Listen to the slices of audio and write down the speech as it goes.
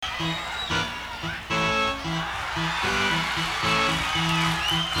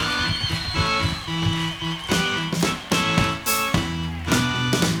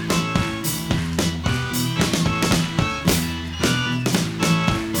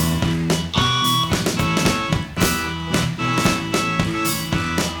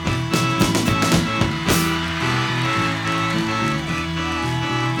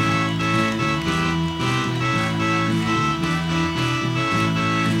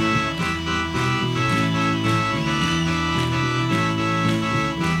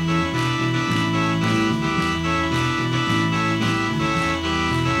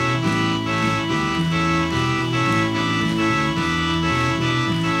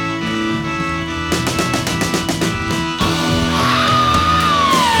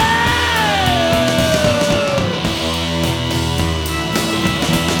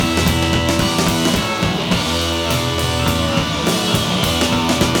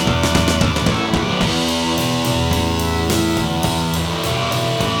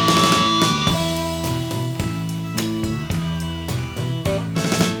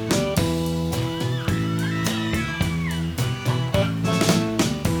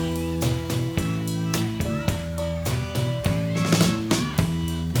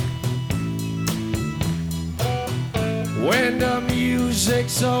When the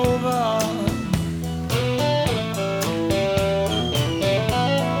music's over,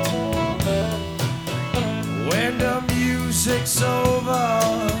 when the music's over,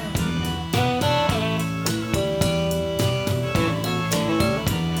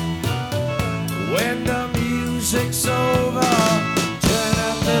 when the music's over, turn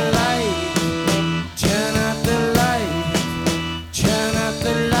out the light, turn out the light, turn out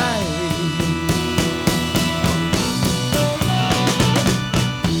the light.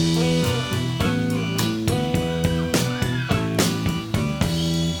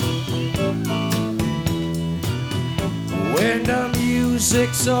 When the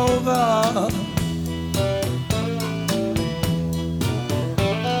music's over,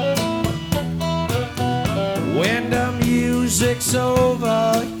 when the music's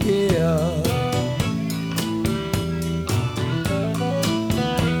over here,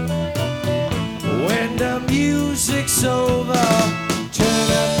 when the music's over, turn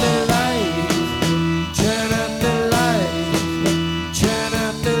out the light, turn out the light, turn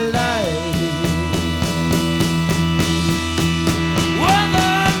out the light.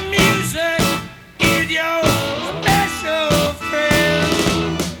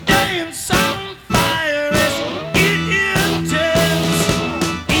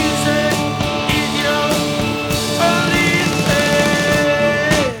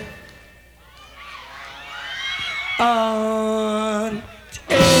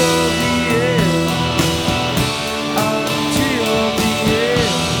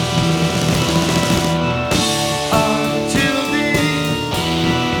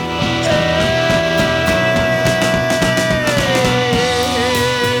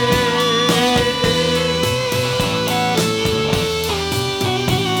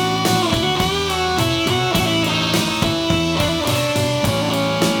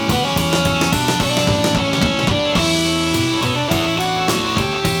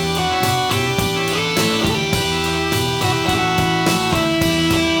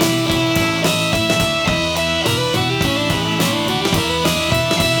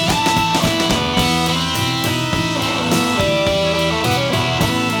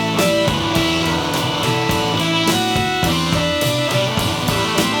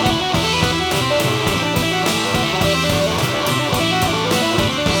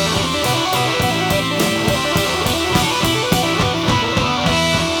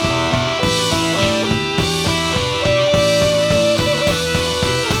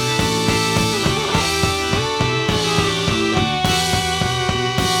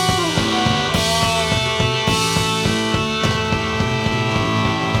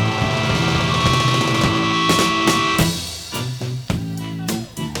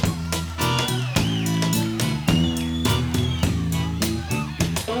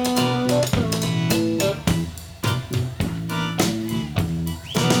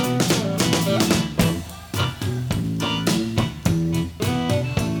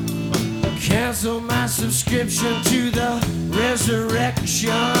 Cancel my subscription to the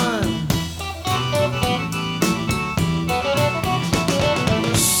resurrection.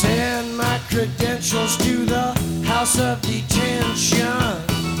 Send my credentials to the house of detention.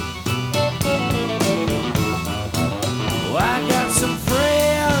 Oh, I got some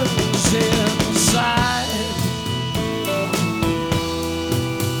friends inside.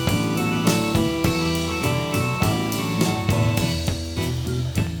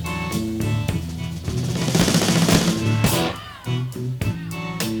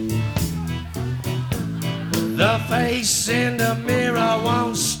 face in the mirror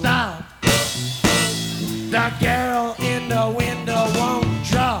won't stop. The girl in the window won't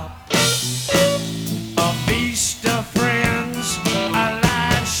drop. A feast of friends,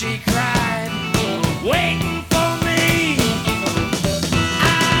 alive she cried, waiting for me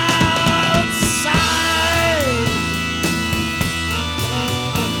outside.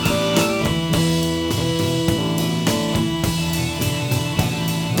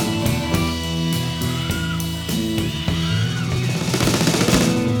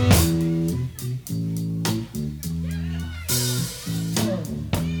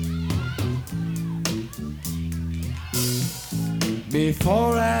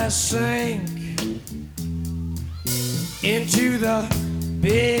 Before I sink into the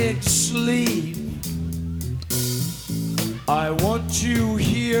big sleep, I want to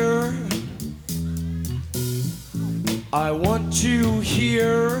hear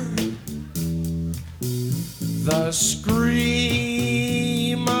the scream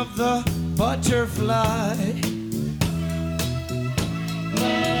of the butterfly.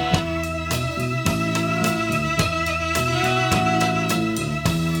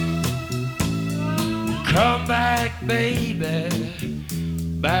 Come back, baby,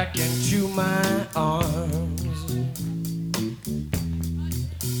 back into my arms.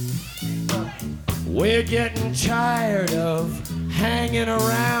 We're getting tired of hanging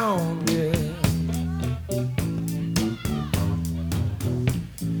around, yeah.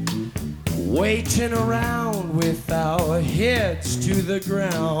 Waiting around with our heads to the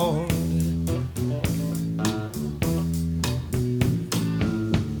ground.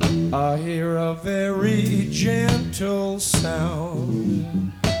 I hear a very gentle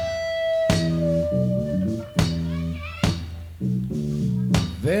sound.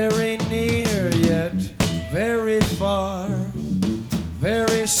 Very near yet very far.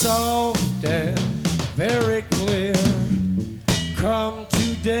 Very soft and very clear. Come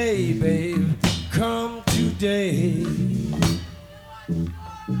today, babe, come today.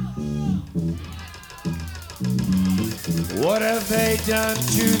 What have they done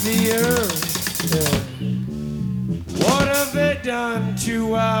to the earth? What have they done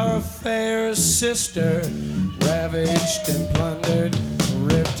to our fair sister? Ravaged and plundered,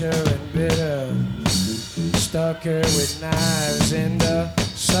 ripped her and bit her, stuck her with knives in the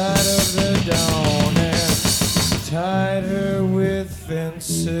side of the dawn, and tied her with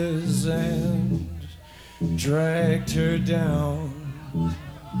fences and dragged her down.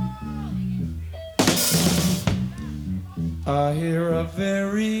 I hear a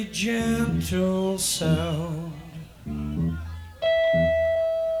very gentle sound.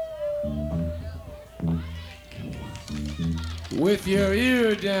 With your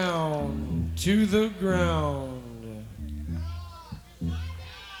ear down to the ground.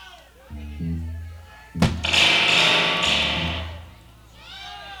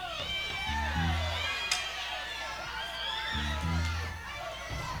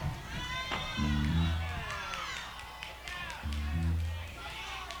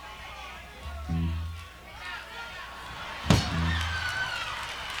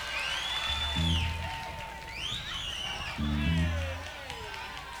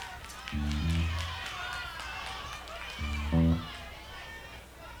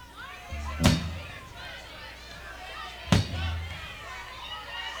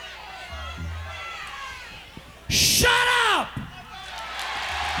 Shut up!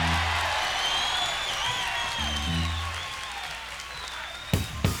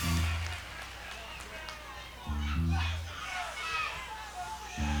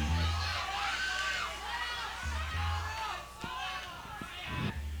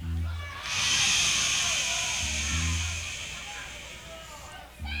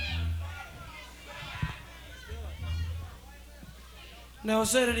 Now,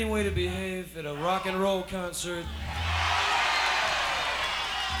 is that any way to behave at a rock and roll concert?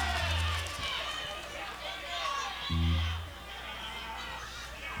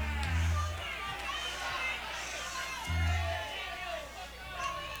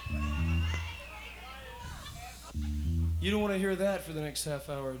 You don't want to hear that for the next half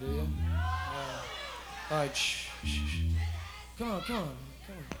hour, do you? All right, shh. Come on.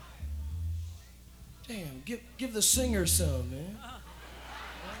 Damn, give the singer some, man.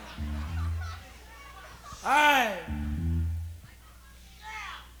 All right.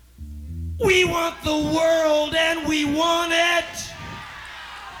 We want the world and we want it.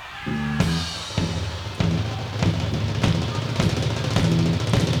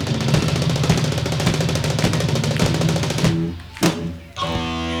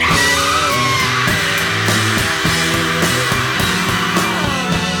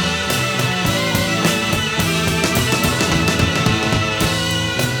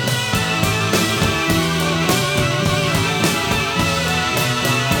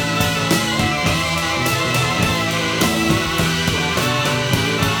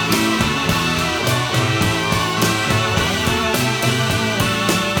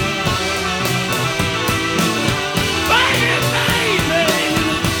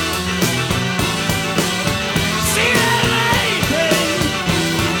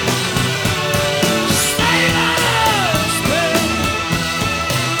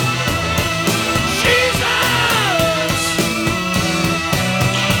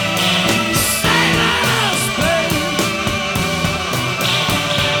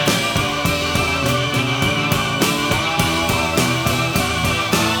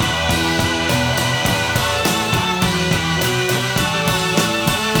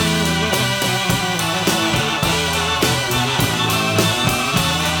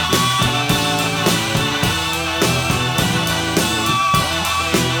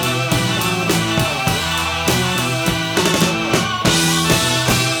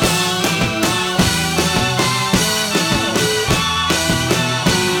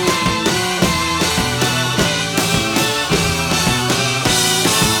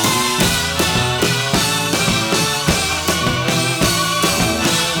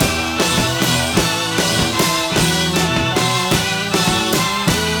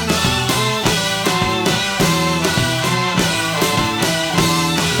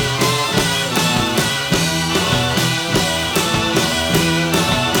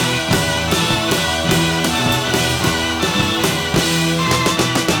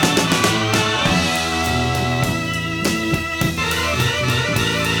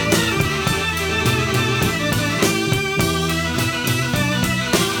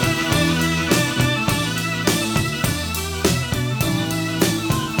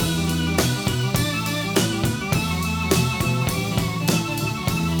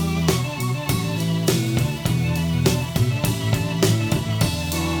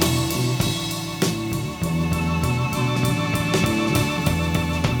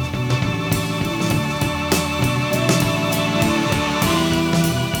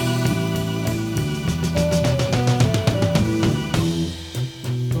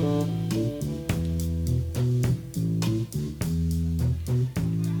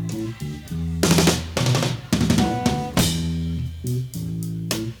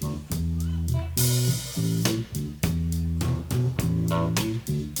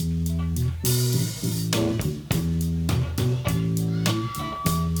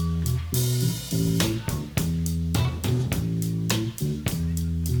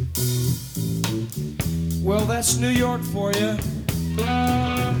 That's New York for you.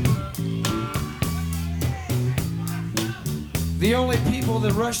 The only people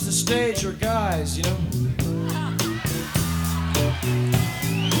that rush the stage are guys, you know.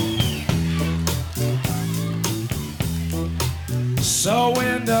 So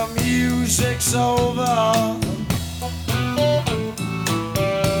when the music's over,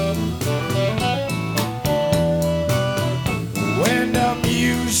 when the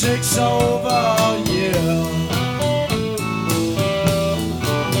music's over, yeah.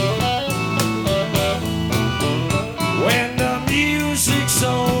 When the music's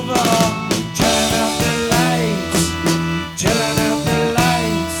over, turn out the lights, turn out the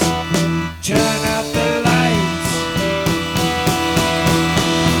lights, turn out the lights.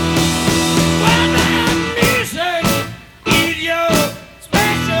 When the music is your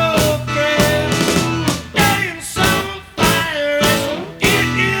special friend, laying some fire and get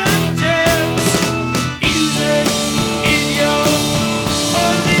you intense. Music is your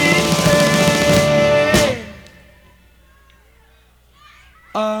only friend.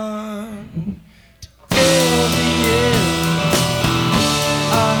 Until the end,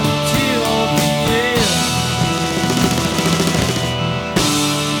 until the end,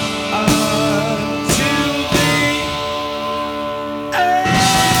 until the end.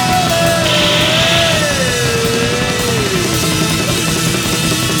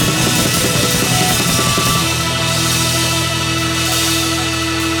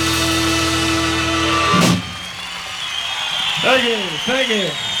 Thank you, thank you.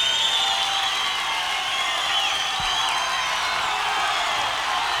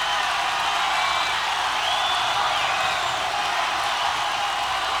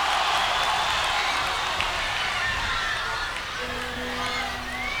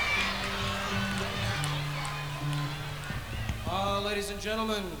 Ladies and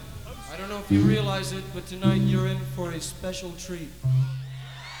gentlemen, I don't know if you realize it, but tonight you're in for a special treat.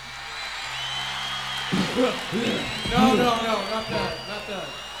 No, not that, not that.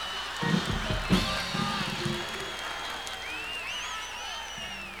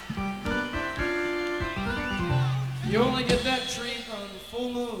 You only get that treat on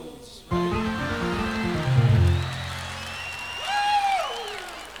full moons, right?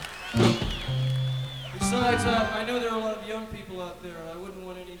 Besides, I know there are a lot of young people out there, and I wouldn't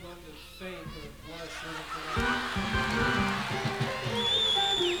want anyone to faint or blush or anything.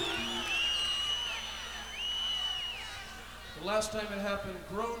 The last time it happened,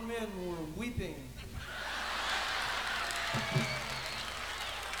 grown men were weeping.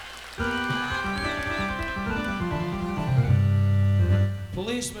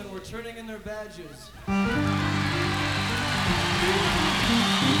 Policemen were turning in their badges.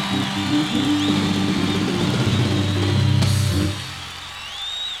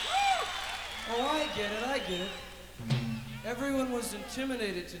 Oh, I get it. Everyone was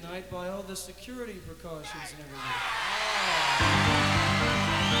intimidated tonight by all the security precautions and everything.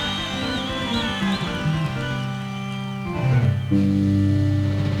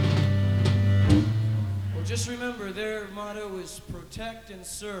 Well, just remember, their motto is protect and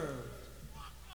serve.